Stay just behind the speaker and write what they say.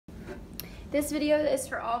This video is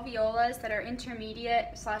for all violas that are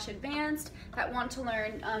intermediate/advanced that want to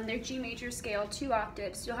learn their G major scale 2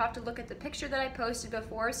 octaves. You'll have to look at the picture that I posted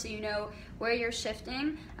before so you know where you're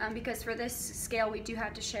shifting, because for this scale we do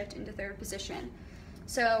have to shift into 3rd position.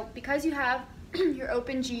 So because you have your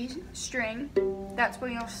open G string, that's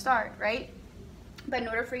where you'll start, right? But in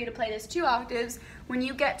order for you to play this 2 octaves, when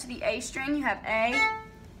you get to the A string, you have A,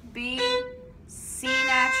 B, C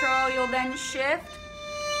natural, you'll then shift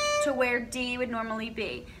to where D would normally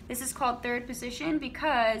be. This is called 3rd position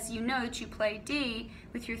because you know that you play D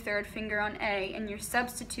with your 3rd finger on A and you're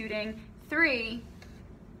substituting 3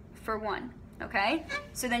 for 1, okay?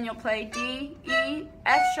 So then you'll play D, E,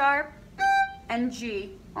 F sharp, and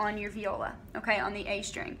G on your viola, okay, on the A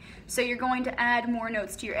string. So you're going to add more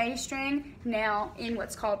notes to your A string now in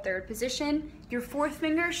what's called 3rd position. Your 4th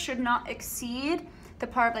finger should not exceed the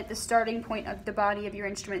part, like the starting point of the body of your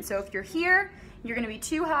instrument. So if you're here, you're going to be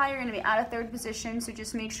too high, you're going to be out of 3rd position, so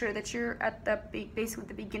just make sure that you're at the basically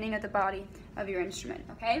the beginning of the body of your instrument,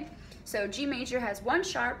 okay? So G major has 1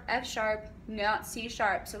 sharp, F sharp, not C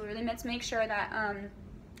sharp, so really let's make sure that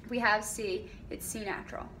we have C, it's C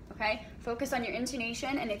natural, okay? Focus on your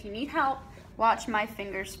intonation, and if you need help, watch my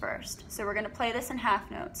fingers first. So we're going to play this in half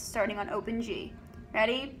notes, starting on open G.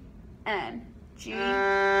 Ready? And G, A,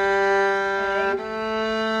 B,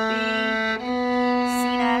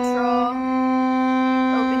 C natural,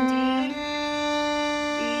 open D,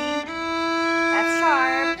 E, F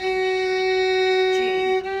sharp, G,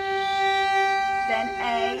 then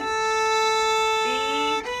A, B,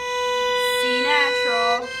 C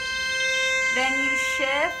natural, then you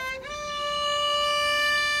shift,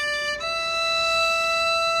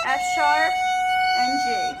 F sharp, and G.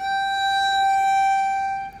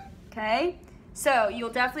 Okay? So you'll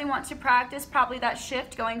definitely want to practice probably that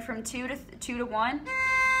shift going from 2 to 1.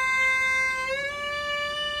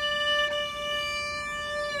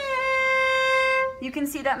 You can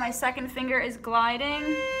see that my 2nd finger is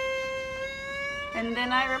gliding, and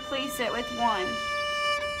then I replace it with 1.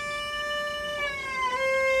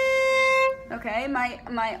 Okay, my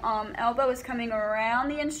elbow is coming around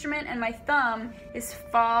the instrument and my thumb is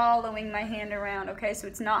following my hand around, okay? So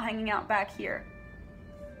it's not hanging out back here.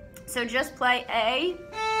 So just play A, B,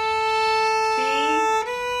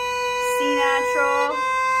 C natural,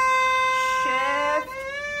 shift,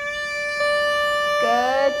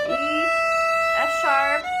 good, E, F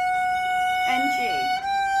sharp, and G.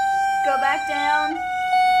 Go back down,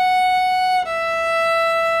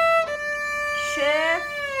 shift,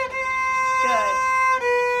 good.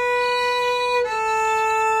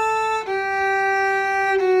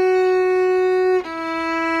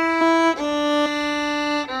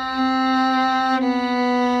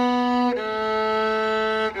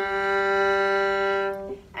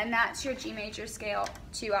 And that's your G major scale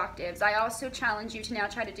 2 octaves. I also challenge you to now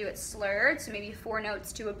try to do it slurred, so maybe 4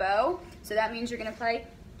 notes to a bow. So that means you're going to play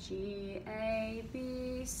G, A,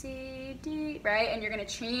 B, C, D, right? And you're going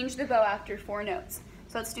to change the bow after 4 notes.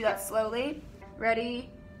 So let's do that slowly. Ready,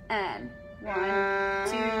 and 1, 2, 3,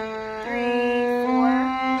 4.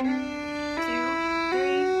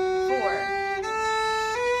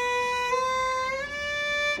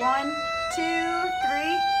 1, 2,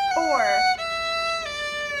 3, 4.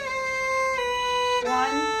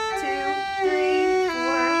 1, 2, 3,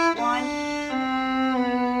 4, 1.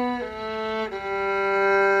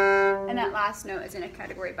 And that last note is in a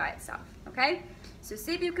category by itself, okay? So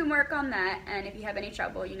see if you can work on that, and if you have any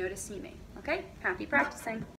trouble, you know to see me, okay? Happy practicing.